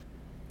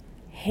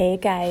Hey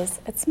guys,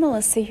 it's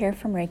Melissa here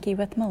from Reiki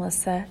with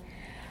Melissa.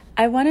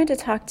 I wanted to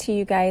talk to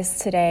you guys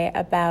today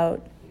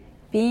about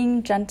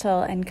being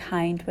gentle and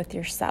kind with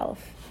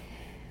yourself.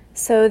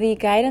 So the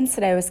guidance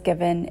that I was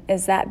given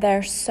is that there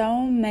are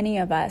so many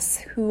of us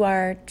who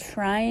are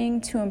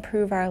trying to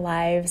improve our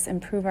lives,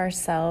 improve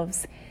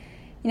ourselves.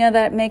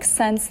 That makes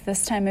sense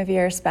this time of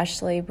year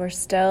especially. We're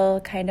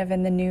still kind of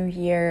in the new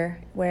year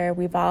where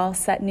we've all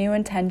set new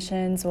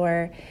intentions,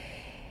 or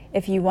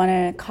if you want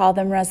to call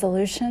them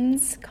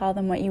resolutions, call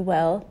them what you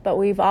will, but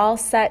we've all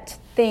set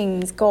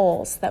things,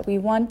 goals that we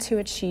want to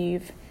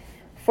achieve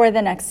for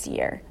the next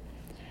year.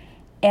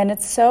 And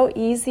it's so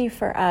easy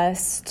for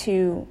us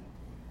to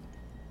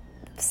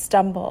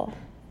stumble,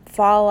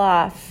 fall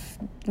off,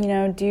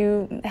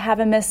 have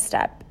a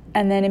misstep,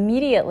 and then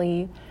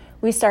immediately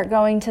we start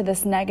going to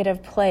this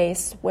negative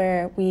place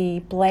where we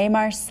blame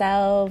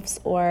ourselves,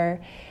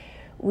 or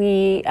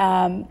we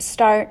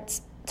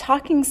start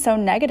talking so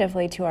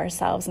negatively to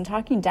ourselves and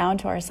talking down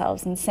to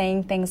ourselves and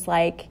saying things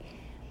like,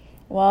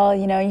 well,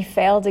 you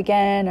failed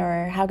again,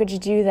 or how could you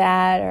do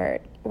that? Or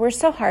we're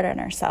so hard on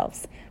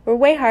ourselves. We're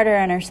way harder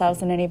on ourselves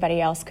than anybody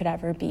else could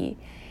ever be.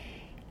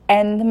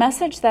 And the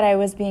message that I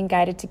was being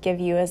guided to give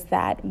you is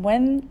that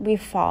when we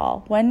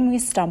fall, when we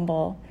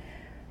stumble,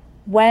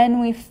 when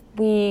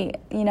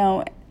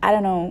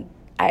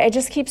I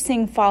just keep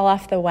seeing fall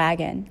off the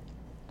wagon.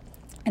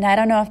 And I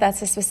don't know if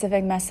that's a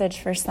specific message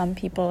for some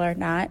people or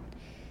not.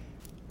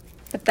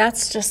 But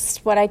that's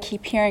just what I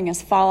keep hearing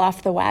is fall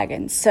off the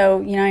wagon.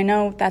 So, I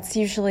know that's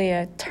usually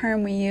a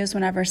term we use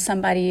whenever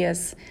somebody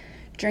is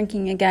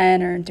drinking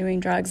again or doing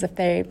drugs if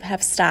they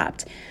have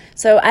stopped.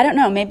 So I don't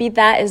know, maybe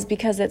that is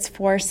because it's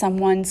for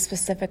someone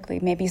specifically.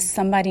 Maybe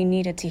somebody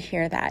needed to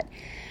hear that.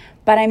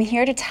 But I'm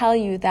here to tell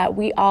you that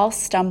we all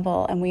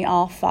stumble and we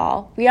all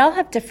fall. We all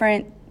have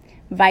different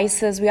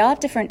vices. We all have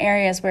different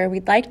areas where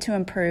we'd like to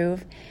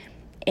improve.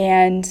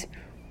 And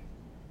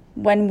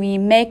when we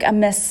make a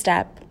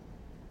misstep,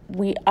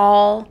 we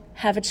all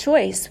have a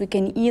choice. We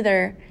can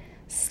either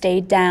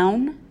stay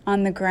down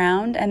on the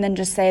ground and then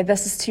just say,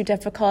 this is too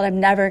difficult,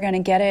 I'm never going to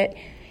get it,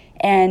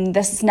 and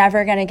this is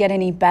never going to get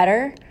any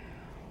better.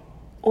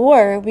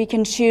 Or we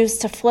can choose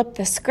to flip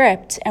the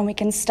script and we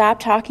can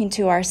stop talking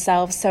to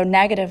ourselves so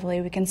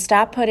negatively. We can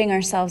stop putting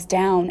ourselves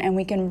down, and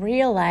we can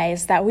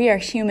realize that we are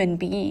human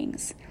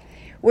beings.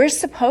 We're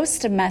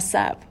supposed to mess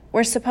up.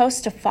 We're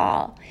supposed to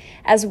fall.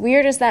 As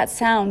weird as that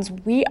sounds,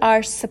 we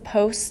are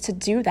supposed to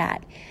do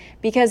that.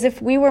 Because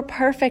if we were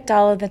perfect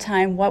all of the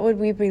time, what would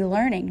we be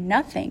learning?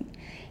 Nothing.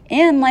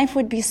 And life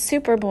would be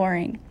super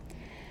boring.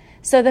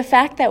 So the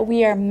fact that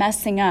we are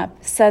messing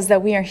up says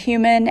that we are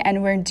human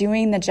and we're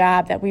doing the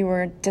job that we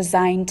were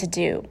designed to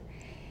do.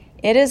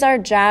 It is our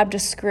job to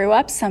screw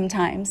up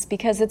sometimes,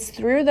 because it's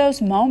through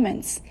those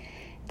moments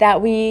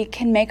that we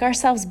can make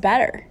ourselves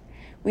better.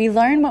 We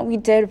learn what we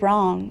did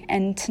wrong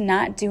and to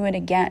not do it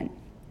again.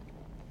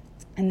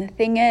 And the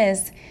thing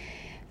is,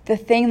 the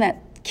thing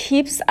that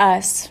keeps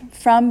us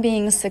from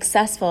being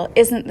successful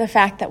isn't the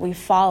fact that we've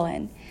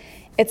fallen.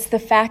 It's the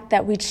fact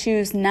that we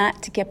choose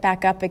not to get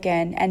back up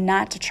again and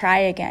not to try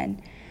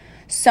again.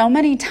 So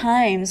many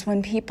times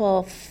when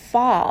people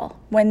fall,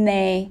 when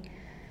they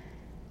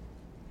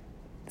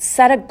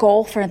set a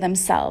goal for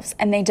themselves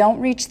and they don't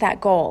reach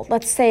that goal,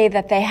 let's say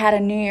that they had a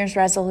New Year's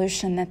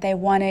resolution that they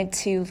wanted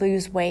to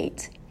lose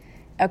weight.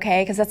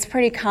 Okay, because that's a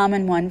pretty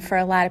common one for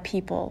a lot of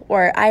people.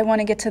 Or I want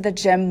to get to the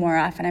gym more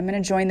often. I'm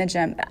going to join the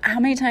gym. How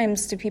many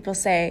times do people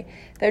say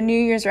their New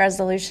Year's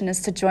resolution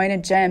is to join a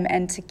gym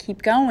and to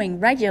keep going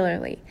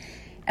regularly?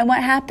 And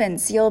what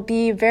happens? You'll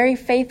be very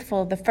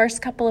faithful the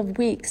first couple of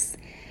weeks,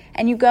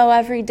 and you go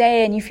every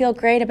day and you feel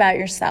great about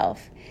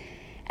yourself.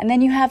 And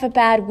then you have a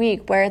bad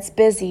week where it's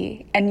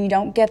busy and you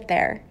don't get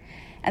there.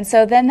 And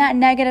so then that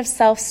negative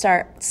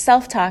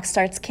self-talk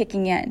starts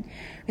kicking in.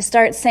 We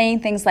start saying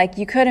things like,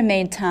 you could have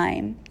made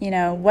time.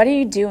 What are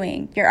you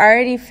doing? You're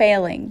already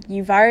failing.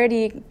 You've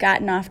already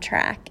gotten off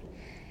track.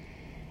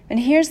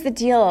 And here's the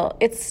deal.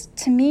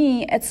 To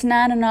me, it's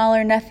not an all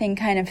or nothing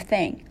kind of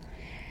thing.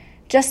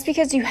 Just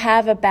because you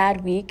have a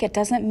bad week, it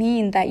doesn't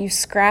mean that you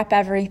scrap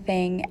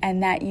everything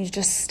and that you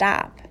just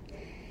stop.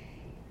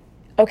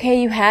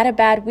 Okay, you had a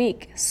bad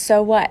week.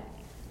 So what?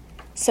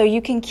 So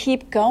you can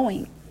keep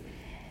going.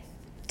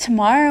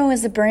 Tomorrow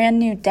is a brand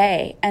new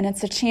day, and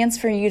it's a chance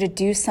for you to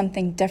do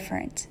something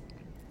different.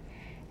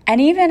 And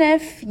even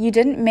if you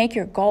didn't make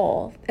your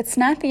goal, it's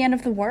not the end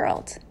of the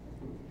world.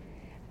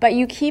 But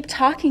you keep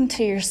talking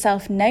to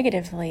yourself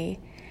negatively,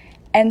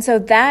 and so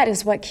that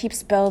is what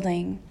keeps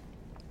building.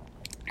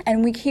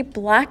 And we keep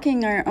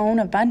blocking our own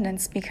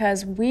abundance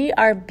because we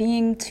are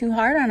being too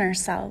hard on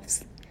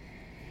ourselves.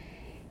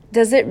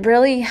 Does it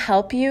really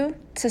help you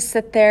to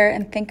sit there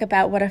and think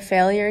about what a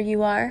failure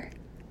you are?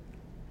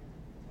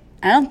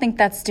 I don't think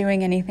that's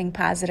doing anything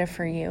positive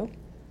for you.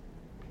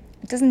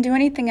 It doesn't do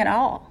anything at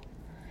all.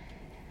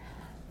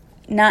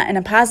 Not in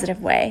a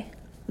positive way.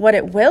 What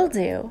it will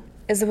do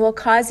is it will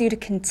cause you to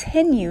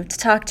continue to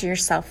talk to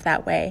yourself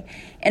that way.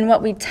 And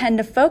what we tend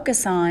to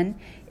focus on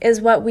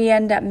is what we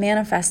end up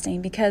manifesting,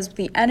 because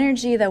the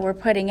energy that we're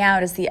putting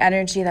out is the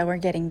energy that we're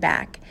getting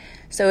back.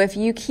 So if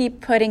you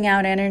keep putting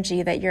out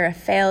energy that you're a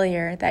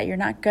failure, that you're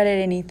not good at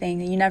anything,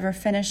 that you never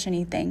finish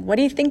anything, what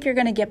do you think you're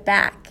going to get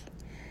back?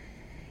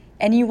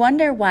 And you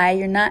wonder why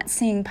you're not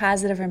seeing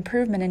positive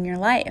improvement in your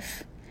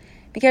life,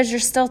 because you're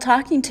still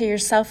talking to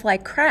yourself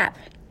like crap.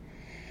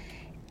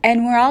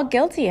 And we're all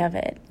guilty of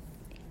it.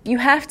 You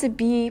have to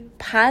be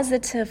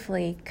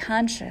positively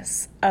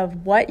conscious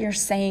of what you're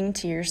saying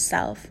to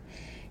yourself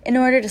in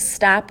order to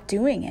stop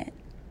doing it.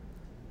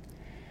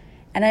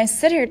 And I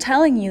sit here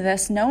telling you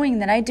this knowing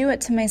that I do it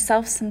to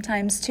myself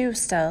sometimes too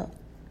still.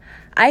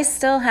 I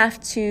still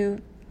have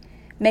to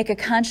make a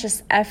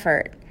conscious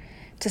effort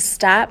to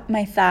stop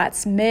my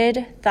thoughts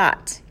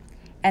mid-thought.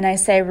 And I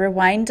say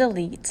rewind,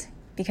 delete,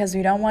 because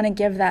we don't want to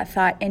give that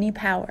thought any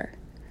power.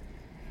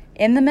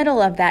 In the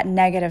middle of that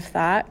negative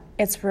thought,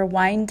 it's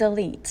rewind,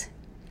 delete,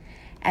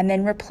 and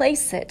then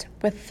replace it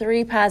with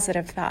 3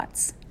 positive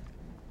thoughts.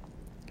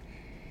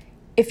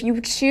 If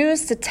you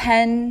choose to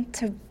tend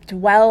to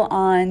dwell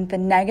on the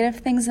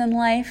negative things in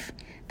life,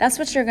 that's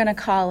what you're going to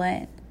call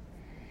in.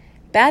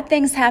 Bad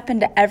things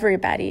happen to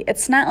everybody.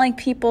 It's not like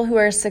people who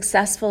are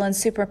successful and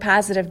super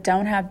positive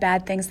don't have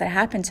bad things that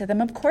happen to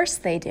them. Of course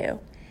they do.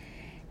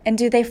 And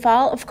do they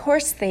fall? Of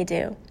course they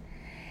do.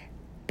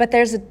 But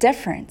there's a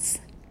difference.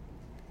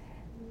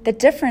 The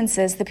difference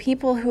is the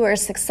people who are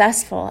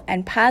successful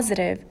and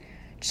positive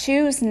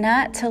choose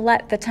not to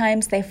let the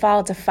times they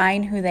fall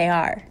define who they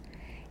are.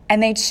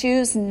 And they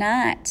choose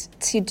not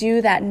to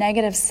do that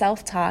negative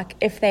self-talk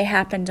if they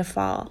happen to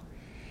fall,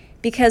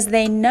 because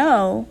they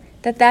know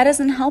that that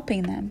isn't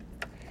helping them.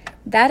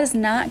 That is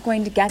not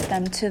going to get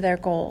them to their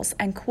goals,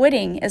 and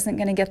quitting isn't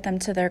going to get them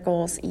to their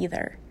goals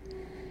either.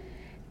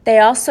 They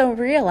also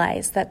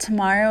realize that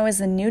tomorrow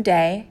is a new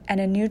day and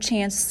a new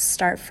chance to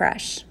start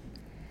fresh.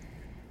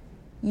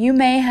 You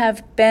may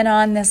have been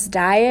on this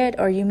diet,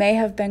 or you may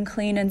have been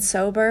clean and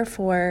sober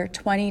for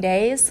 20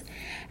 days,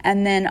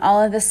 and then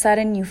all of a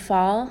sudden you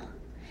fall.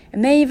 It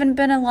may even have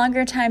been a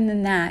longer time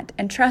than that.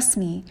 And trust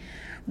me,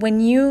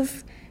 when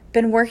you've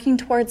been working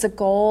towards a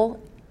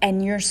goal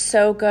and you're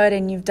so good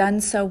and you've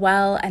done so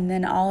well, and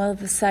then all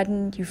of a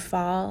sudden you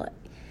fall,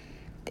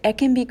 it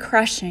can be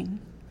crushing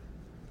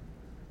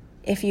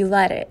if you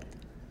let it.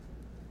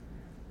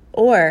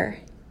 Or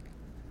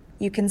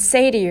you can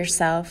say to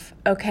yourself,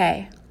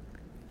 okay,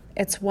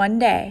 it's one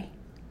day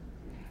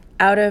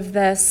out of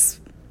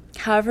this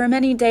however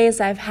many days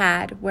I've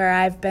had where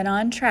I've been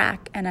on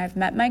track and I've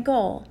met my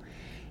goal.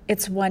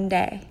 It's one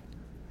day.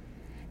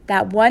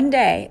 That one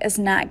day is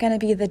not going to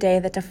be the day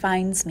that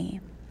defines me.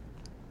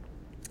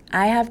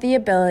 I have the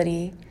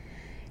ability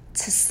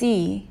to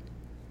see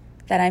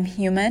that I'm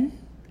human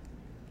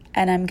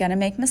and I'm going to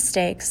make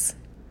mistakes.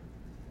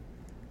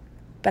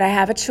 But I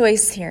have a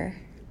choice here.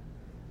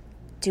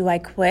 Do I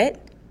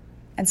quit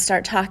and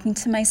start talking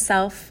to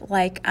myself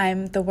like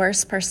I'm the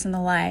worst person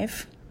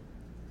alive?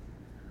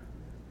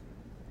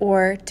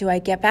 Or do I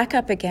get back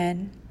up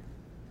again,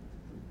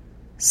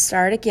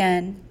 start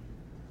again,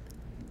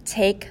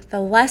 take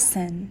the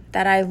lesson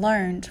that I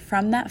learned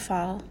from that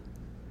fall,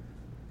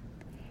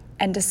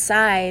 and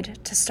decide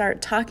to start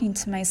talking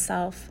to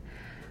myself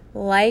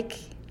like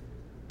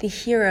the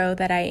hero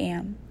that I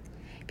am?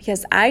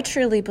 Because I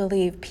truly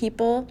believe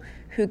people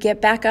who get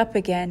back up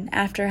again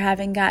after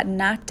having gotten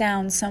knocked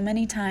down so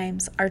many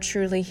times are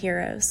truly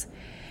heroes.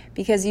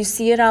 Because you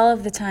see it all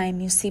of the time.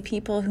 You see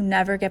people who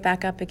never get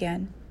back up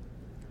again.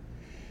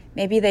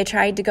 Maybe they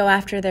tried to go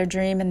after their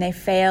dream and they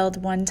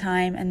failed one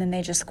time and then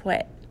they just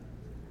quit.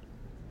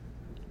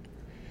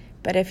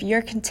 But if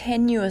you're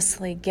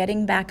continuously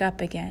getting back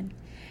up again,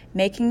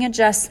 making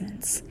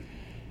adjustments,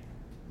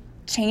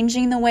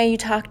 changing the way you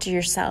talk to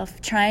yourself,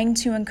 trying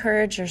to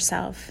encourage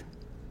yourself,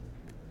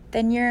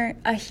 then you're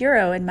a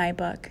hero in my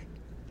book.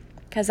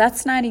 Because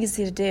that's not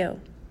easy to do.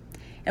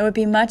 It would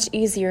be much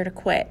easier to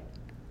quit.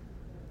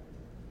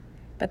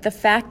 But the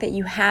fact that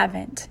you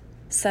haven't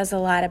says a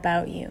lot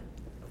about you.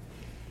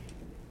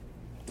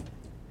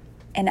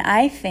 And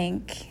I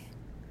think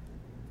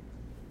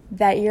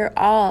that you're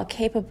all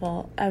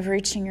capable of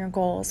reaching your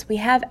goals. We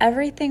have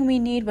everything we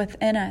need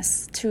within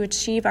us to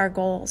achieve our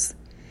goals.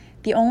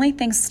 The only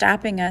thing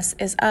stopping us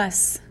is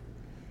us.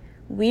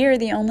 We are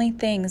the only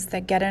things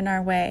that get in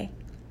our way.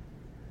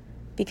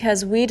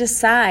 Because we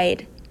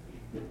decide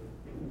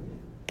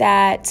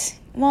that,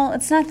 well,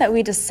 it's not that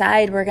we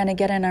decide we're going to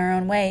get in our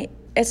own way.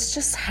 It's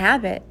just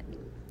habit.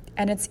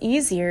 And it's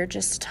easier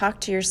just to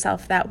talk to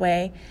yourself that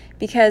way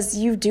because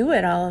you do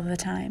it all of the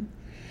time.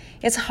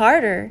 It's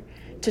harder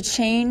to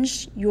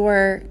change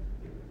your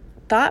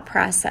thought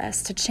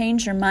process, to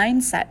change your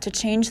mindset, to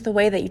change the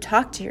way that you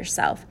talk to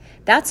yourself.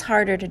 That's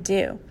harder to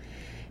do.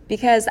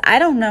 Because I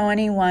don't know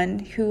anyone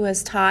who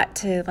was taught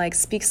to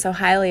speak so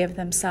highly of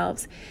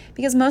themselves.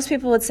 Because most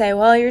people would say,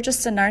 well, you're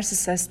just a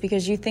narcissist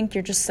because you think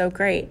you're just so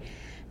great.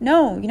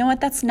 No, you know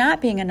what? That's not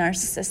being a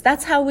narcissist.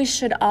 That's how we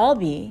should all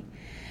be.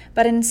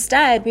 But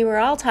instead, we were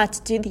all taught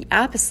to do the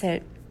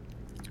opposite.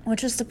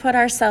 which is to put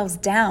ourselves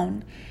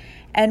down.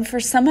 And for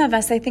some of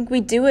us, I think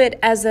we do it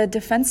as a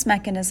defense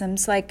mechanism.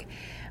 It's like,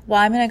 well,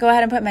 I'm going to go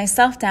ahead and put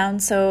myself down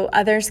so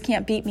others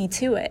can't beat me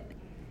to it.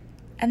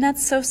 And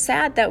that's so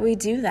sad that we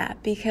do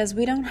that, because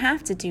we don't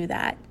have to do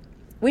that.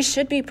 We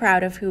should be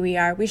proud of who we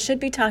are. We should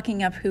be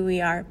talking up who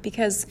we are,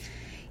 because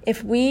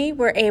if we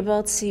were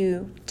able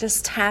to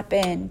just tap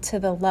into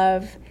the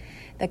love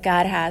that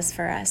God has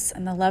for us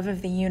and the love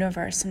of the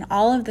universe and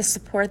all of the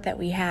support that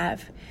we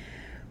have,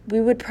 we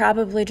would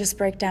probably just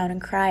break down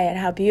and cry at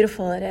how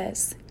beautiful it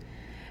is.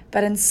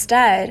 But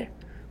instead,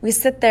 we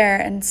sit there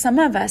and some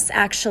of us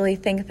actually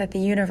think that the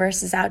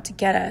universe is out to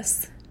get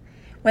us,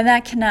 when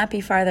that cannot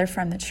be farther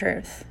from the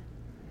truth.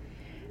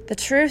 The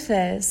truth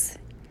is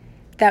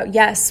that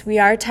yes, we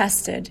are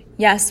tested.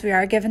 Yes, we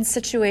are given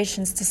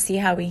situations to see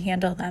how we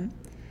handle them.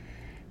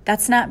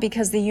 That's not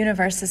because the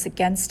universe is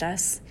against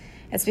us.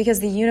 It's because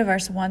the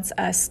universe wants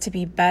us to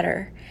be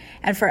better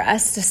and for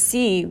us to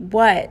see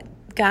what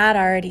God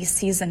already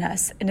sees in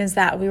us, and is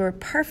that we were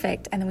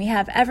perfect and we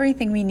have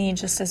everything we need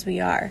just as we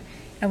are.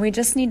 And we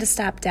just need to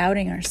stop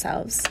doubting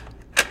ourselves.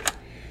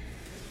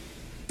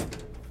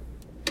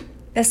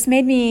 This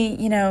made me,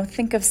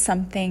 think of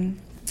something.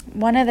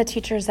 One of the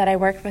teachers that I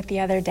worked with the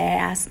other day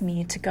asked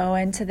me to go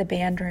into the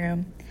band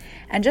room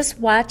and just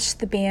watch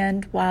the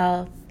band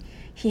while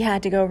he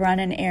had to go run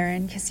an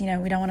errand, because, we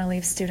don't want to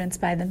leave students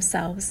by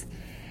themselves.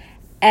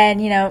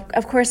 And,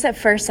 of course, at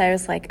first I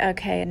was like,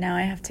 okay, now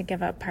I have to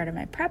give up part of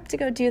my prep to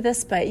go do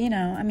this. But,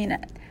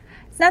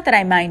 it's not that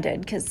I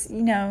minded, because,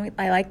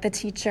 I like the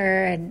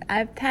teacher, and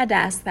I've had to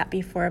ask that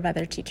before of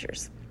other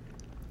teachers.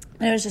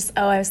 And it was just,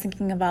 I was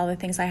thinking of all the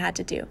things I had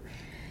to do.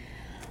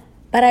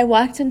 But I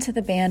walked into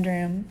the band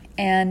room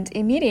and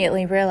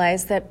immediately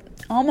realized that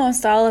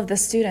almost all of the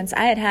students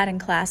I had in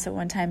class at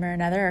one time or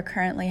another are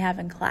currently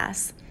having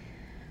class.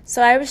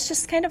 So I was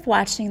just kind of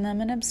watching them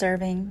and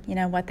observing,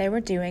 what they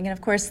were doing. And of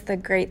course, the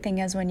great thing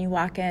is when you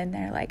walk in,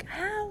 they're like,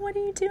 what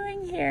are you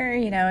doing here?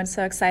 And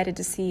so excited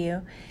to see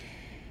you.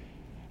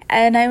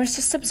 And I was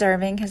just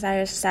observing, because I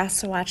was just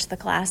asked to watch the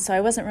class. So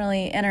I wasn't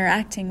really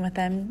interacting with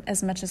them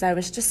as much as I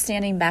was just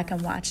standing back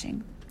and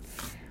watching.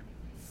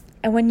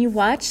 And when you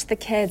watch the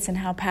kids and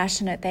how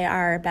passionate they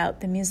are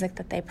about the music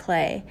that they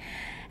play,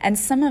 and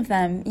some of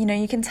them,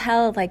 you can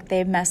tell like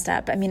they've messed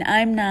up.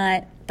 I'm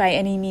not by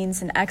any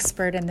means an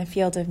expert in the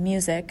field of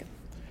music.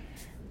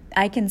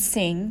 I can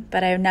sing,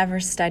 but I've never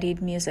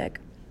studied music.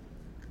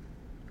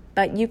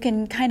 But you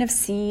can kind of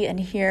see and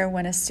hear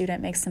when a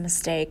student makes a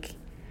mistake.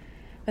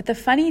 But the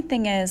funny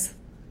thing is,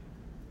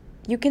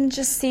 you can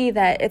just see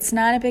that it's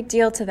not a big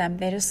deal to them.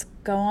 They just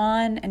go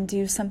on and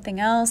do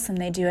something else, and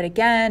they do it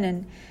again,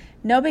 and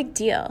no big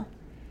deal.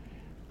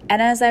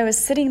 And as I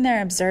was sitting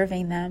there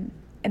observing them,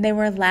 and they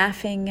were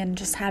laughing and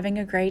just having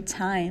a great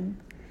time,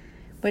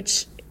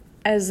 which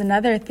is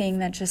another thing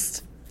that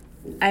just,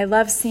 I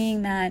love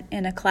seeing that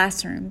in a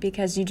classroom,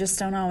 because you just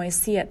don't always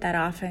see it that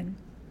often.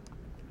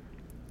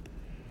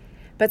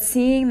 But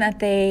seeing that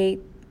they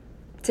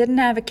didn't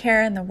have a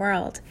care in the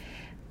world,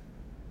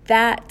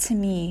 that to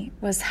me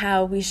was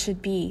how we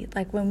should be.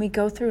 Like when we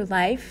go through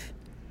life,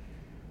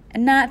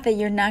 and not that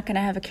you're not going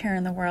to have a care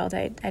in the world,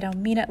 I don't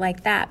mean it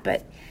like that,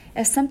 but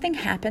if something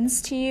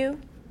happens to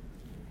you,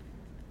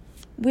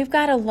 we've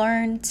got to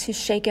learn to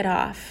shake it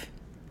off,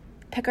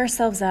 pick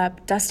ourselves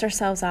up, dust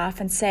ourselves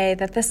off, and say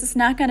that this is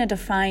not going to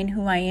define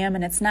who I am,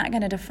 and it's not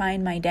going to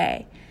define my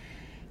day.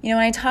 When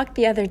I talked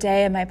the other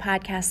day in my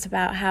podcast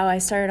about how I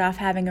started off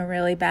having a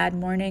really bad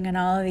morning and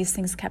all of these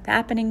things kept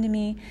happening to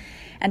me,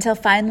 until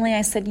finally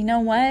I said, you know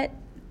what,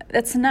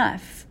 that's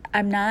enough.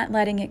 I'm not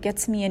letting it get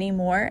to me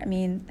anymore.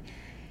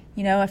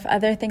 If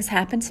other things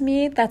happen to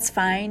me, that's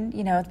fine.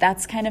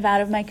 That's kind of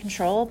out of my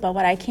control. But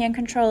what I can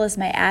control is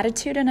my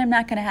attitude, and I'm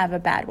not going to have a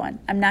bad one.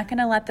 I'm not going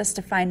to let this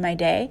define my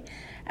day.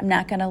 I'm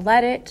not going to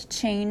let it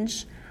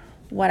change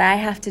what I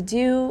have to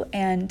do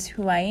and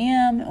who I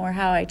am or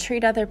how I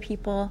treat other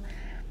people.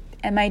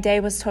 And my day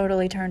was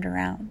totally turned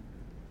around.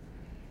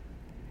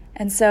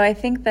 And so I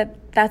think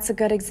that that's a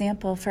good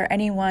example for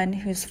anyone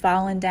who's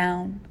fallen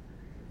down,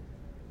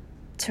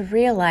 to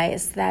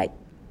realize that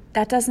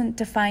that doesn't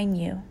define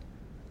you.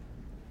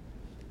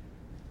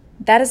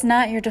 That is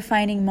not your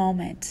defining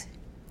moment.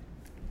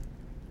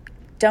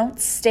 Don't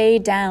stay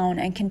down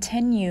and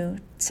continue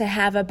to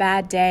have a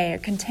bad day or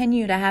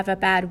continue to have a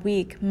bad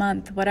week,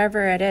 month,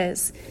 whatever it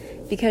is,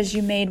 because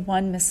you made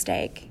one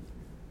mistake.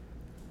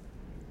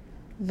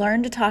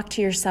 Learn to talk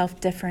to yourself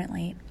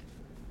differently.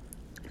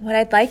 What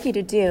I'd like you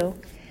to do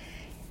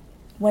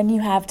when you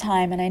have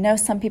time, and I know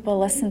some people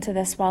listen to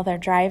this while they're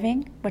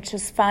driving, which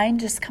is fine,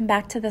 just come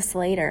back to this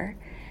later.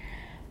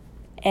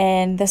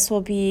 And this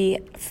will be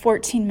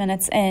 14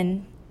 minutes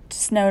in.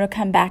 Just know to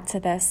come back to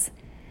this.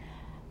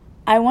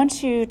 I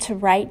want you to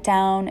write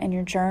down in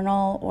your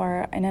journal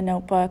or in a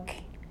notebook.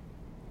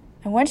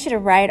 I want you to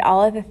write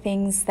all of the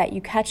things that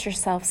you catch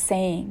yourself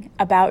saying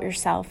about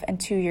yourself and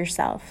to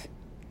yourself.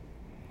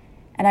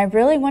 And I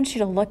really want you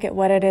to look at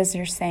what it is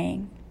you're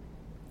saying,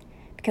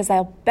 because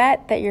I'll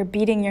bet that you're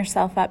beating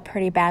yourself up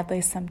pretty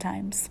badly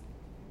sometimes.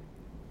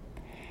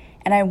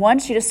 And I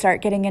want you to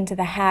start getting into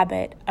the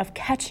habit of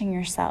catching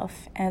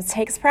yourself. And it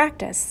takes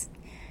practice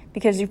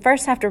because you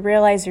first have to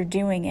realize you're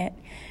doing it.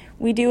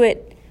 We do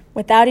it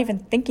without even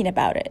thinking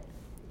about it.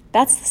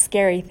 That's the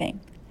scary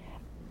thing.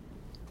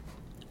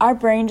 Our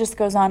brain just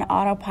goes on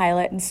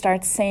autopilot and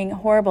starts saying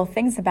horrible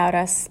things about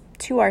us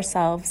to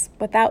ourselves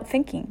without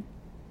thinking.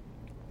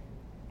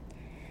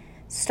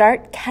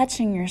 Start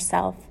catching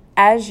yourself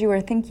as you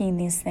are thinking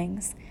these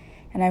things.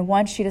 And I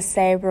want you to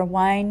say,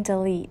 rewind,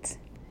 delete.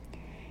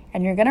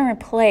 And you're going to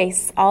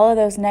replace all of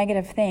those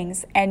negative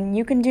things. And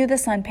you can do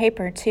this on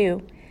paper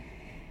too.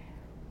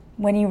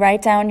 When you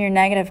write down your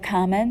negative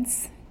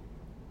comments,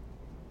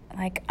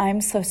 like, I'm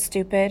so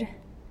stupid,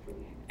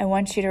 I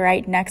want you to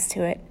write next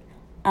to it,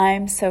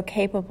 I'm so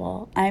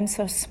capable, I'm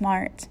so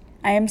smart,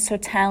 I am so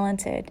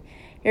talented.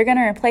 You're going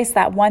to replace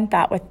that one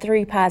thought with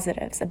 3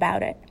 positives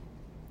about it.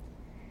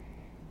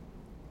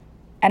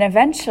 And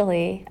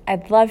eventually,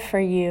 I'd love for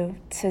you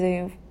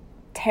to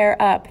tear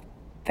up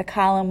the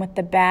column with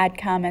the bad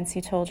comments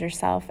you told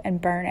yourself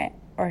and burn it,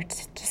 or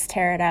just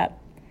tear it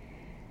up.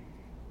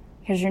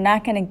 Because you're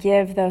not going to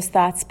give those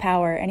thoughts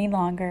power any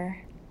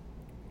longer.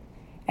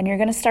 And you're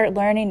going to start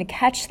learning to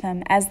catch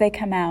them as they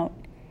come out.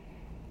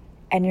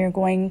 And you're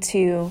going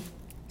to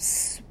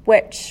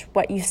switch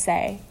what you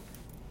say.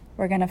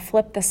 We're going to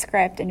flip the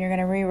script and you're going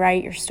to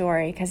rewrite your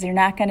story because you're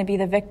not going to be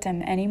the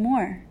victim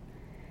anymore.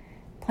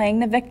 Playing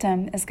the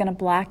victim is going to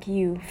block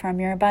you from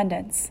your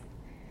abundance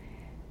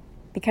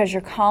because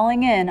you're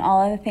calling in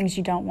all of the things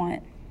you don't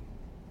want.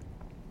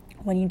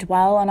 When you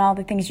dwell on all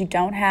the things you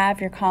don't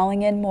have, you're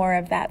calling in more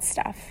of that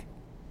stuff.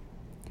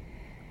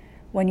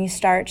 When you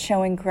start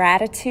showing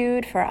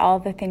gratitude for all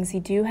the things you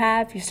do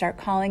have, you start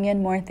calling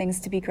in more things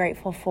to be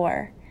grateful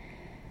for.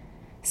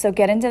 So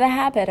get into the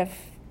habit of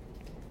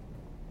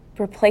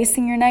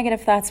replacing your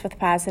negative thoughts with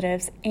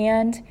positives.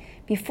 And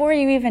before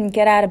you even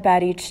get out of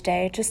bed each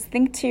day, just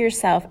think to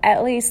yourself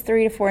at least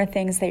 3 to 4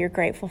 things that you're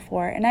grateful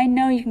for. And I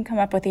know you can come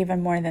up with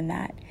even more than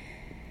that.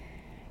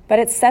 But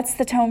it sets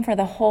the tone for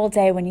the whole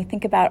day when you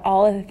think about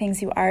all of the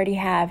things you already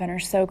have and are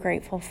so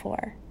grateful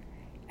for.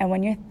 And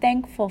when you're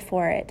thankful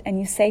for it and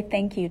you say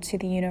thank you to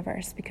the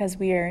universe because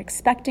we are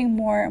expecting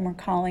more and we're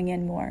calling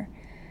in more.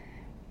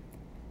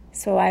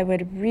 So I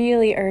would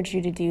really urge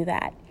you to do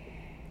that.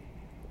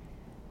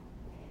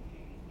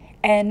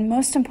 And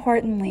most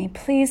importantly,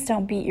 please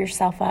don't beat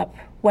yourself up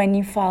when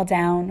you fall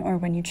down or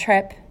when you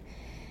trip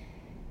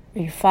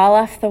or you fall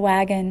off the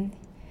wagon.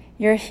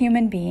 You're a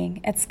human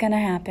being. It's going to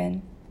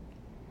happen.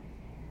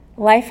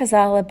 Life is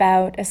all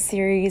about a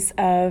series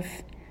of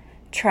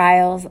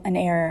trials and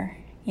error.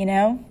 You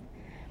know,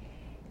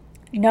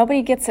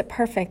 nobody gets it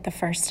perfect the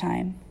first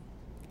time.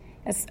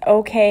 It's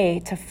okay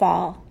to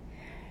fall.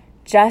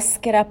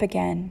 Just get up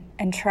again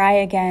and try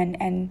again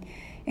and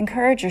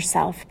encourage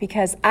yourself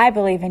because I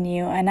believe in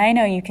you and I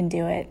know you can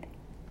do it.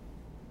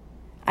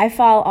 I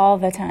fall all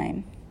the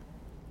time.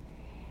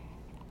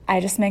 I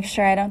just make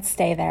sure I don't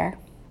stay there.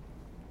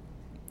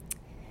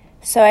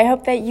 So I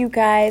hope that you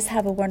guys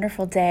have a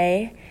wonderful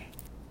day.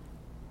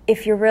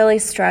 If you're really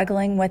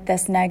struggling with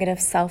this negative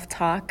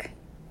self-talk,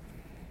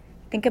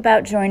 think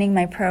about joining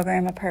my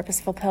program, A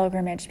Purposeful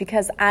Pilgrimage,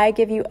 because I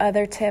give you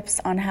other tips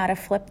on how to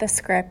flip the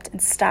script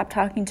and stop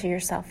talking to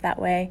yourself that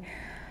way.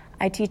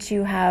 I teach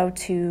you how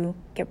to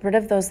get rid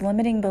of those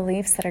limiting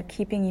beliefs that are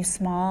keeping you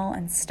small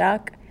and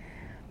stuck.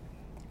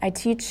 I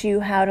teach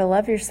you how to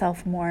love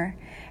yourself more.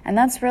 And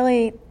that's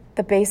really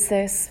the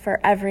basis for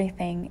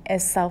everything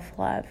is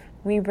self-love.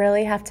 We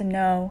really have to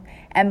know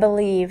and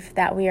believe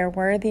that we are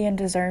worthy and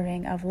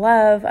deserving of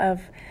love,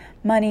 of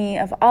money,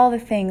 of all the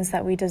things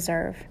that we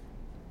deserve.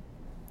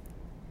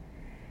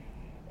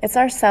 It's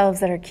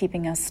ourselves that are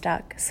keeping us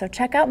stuck. So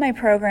check out my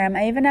program.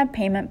 I even have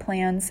payment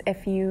plans.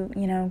 If you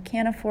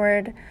can't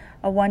afford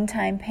a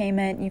one-time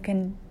payment, you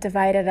can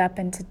divide it up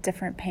into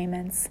different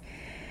payments.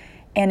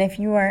 And if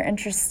you are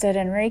interested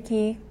in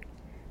Reiki,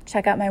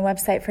 check out my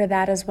website for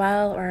that as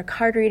well, or a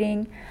card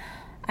reading.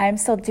 I'm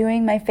still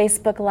doing my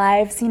Facebook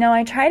Lives.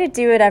 I try to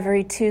do it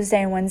every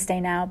Tuesday and Wednesday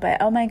now,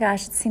 but oh my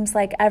gosh, it seems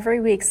like every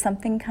week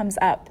something comes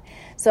up.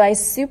 So I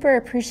super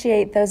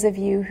appreciate those of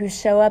you who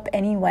show up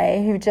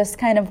anyway, who just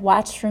kind of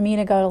watch for me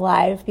to go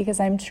live, because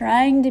I'm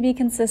trying to be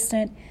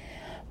consistent,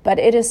 but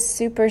it is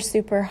super,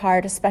 super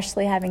hard,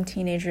 especially having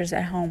teenagers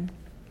at home.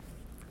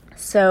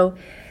 So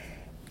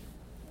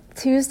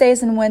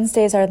Tuesdays and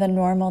Wednesdays are the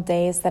normal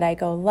days that I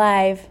go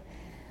live.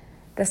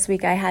 This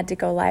week I had to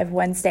go live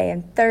Wednesday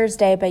and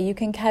Thursday, but you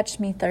can catch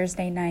me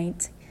Thursday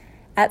night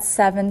at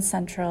 7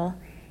 Central.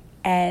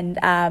 And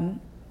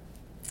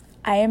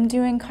I am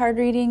doing card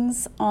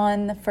readings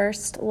on the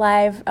first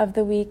live of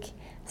the week.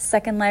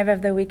 Second live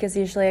of the week is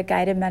usually a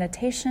guided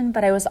meditation,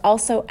 but I was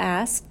also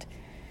asked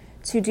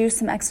to do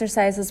some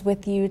exercises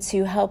with you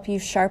to help you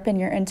sharpen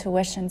your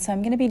intuition. So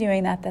I'm going to be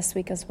doing that this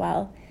week as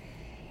well.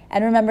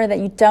 And remember that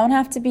you don't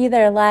have to be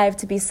there live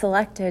to be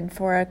selected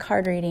for a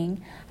card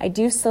reading. I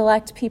do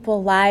select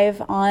people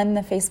live on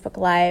the Facebook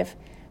Live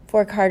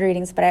for card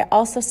readings, but I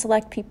also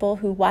select people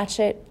who watch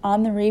it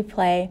on the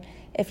replay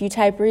If you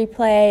type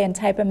replay and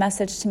type a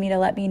message to me to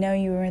let me know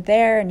you were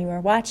there and you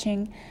were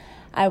watching,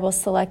 I will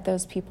select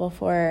those people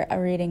for a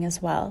reading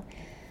as well.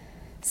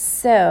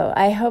 So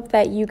I hope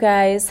that you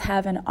guys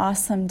have an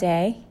awesome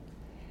day,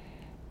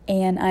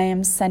 and I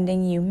am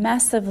sending you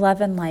massive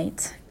love and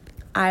light.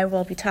 I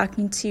will be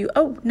talking to you.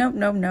 Oh,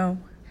 no.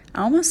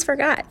 I almost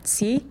forgot.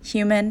 See,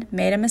 human,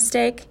 made a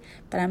mistake,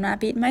 but I'm not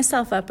beating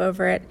myself up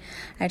over it.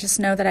 I just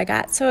know that I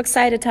got so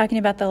excited talking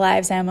about the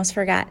lives, I almost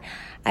forgot.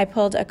 I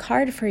pulled a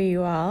card for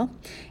you all,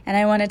 and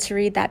I wanted to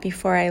read that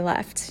before I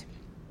left.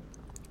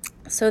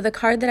 So the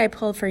card that I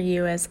pulled for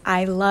you is,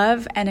 I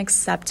love and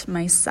accept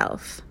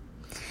myself.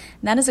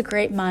 And that is a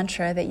great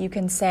mantra that you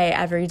can say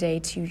every day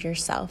to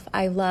yourself.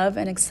 I love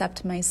and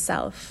accept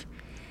myself.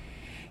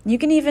 You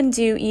can even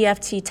do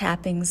EFT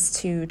tappings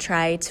to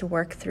try to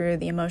work through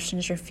the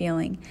emotions you're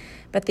feeling.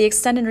 But the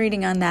extended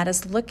reading on that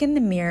is, look in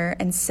the mirror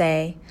and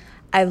say,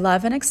 I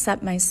love and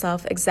accept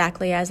myself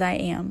exactly as I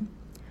am.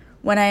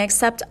 When I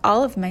accept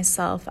all of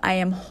myself, I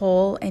am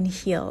whole and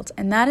healed.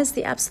 And that is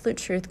the absolute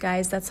truth,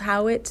 guys. That's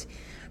how you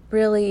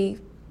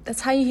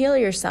heal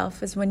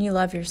yourself, is when you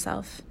love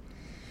yourself.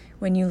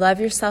 When you love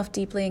yourself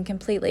deeply and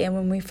completely, and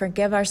when we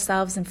forgive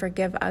ourselves and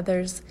forgive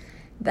others,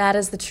 that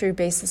is the true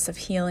basis of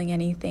healing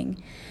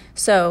anything.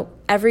 So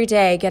every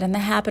day, get in the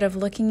habit of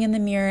looking in the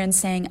mirror and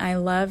saying, I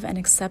love and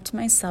accept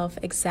myself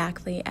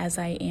exactly as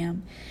I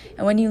am.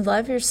 And when you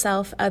love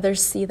yourself,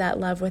 others see that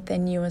love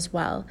within you as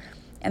well.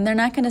 And they're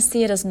not going to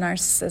see it as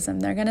narcissism.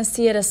 They're going to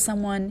see it as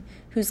someone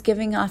who's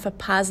giving off a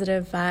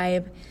positive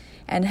vibe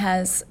and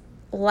has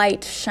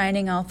light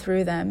shining all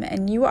through them.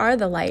 And you are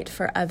the light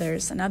for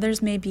others. And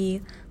others may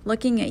be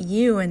looking at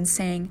you and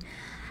saying,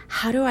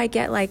 how do I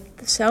get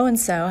like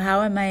so-and-so?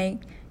 How am I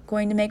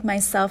going to make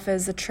myself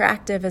as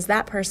attractive as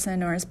that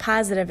person or as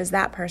positive as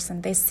that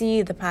person? They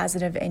see the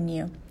positive in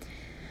you.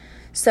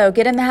 So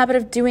get in the habit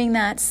of doing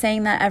that,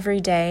 saying that every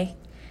day.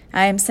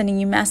 I am sending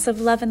you massive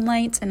love and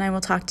light, and I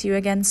will talk to you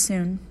again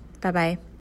soon. Bye-bye.